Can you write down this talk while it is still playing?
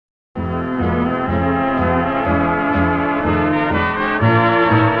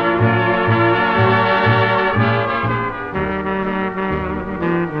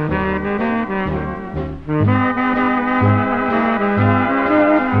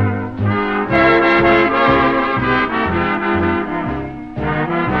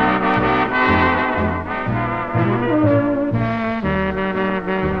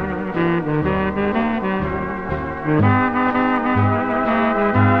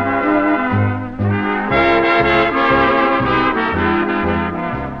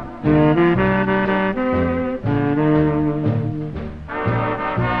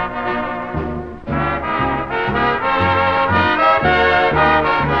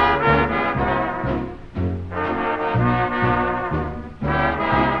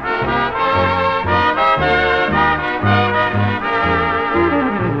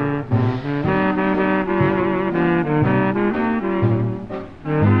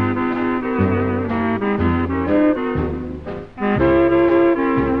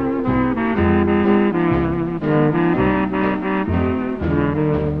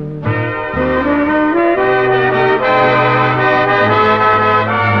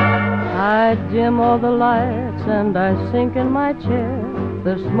dim all the lights and I sink in my chair.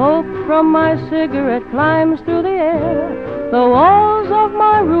 The smoke from my cigarette climbs through the air. The walls of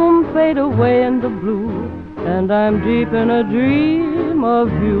my room fade away in the blue, and I'm deep in a dream of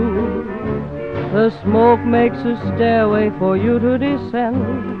you. The smoke makes a stairway for you to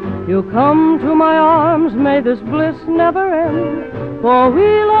descend. You come to my arms, may this bliss never end. For we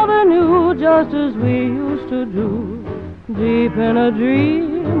love anew just as we used to do, deep in a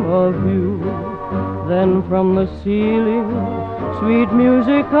dream of you. Then from the ceiling, sweet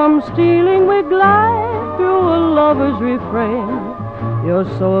music comes stealing. We glide through a lover's refrain. You're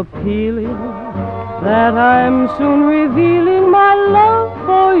so appealing that I'm soon revealing my love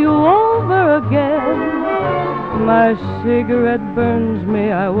for you over again. My cigarette burns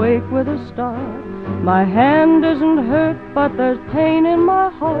me, I wake with a start. My hand isn't hurt, but there's pain in my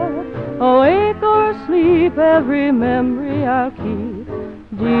heart. Awake or asleep, every memory I'll keep,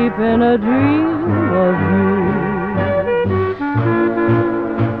 deep in a dream of you.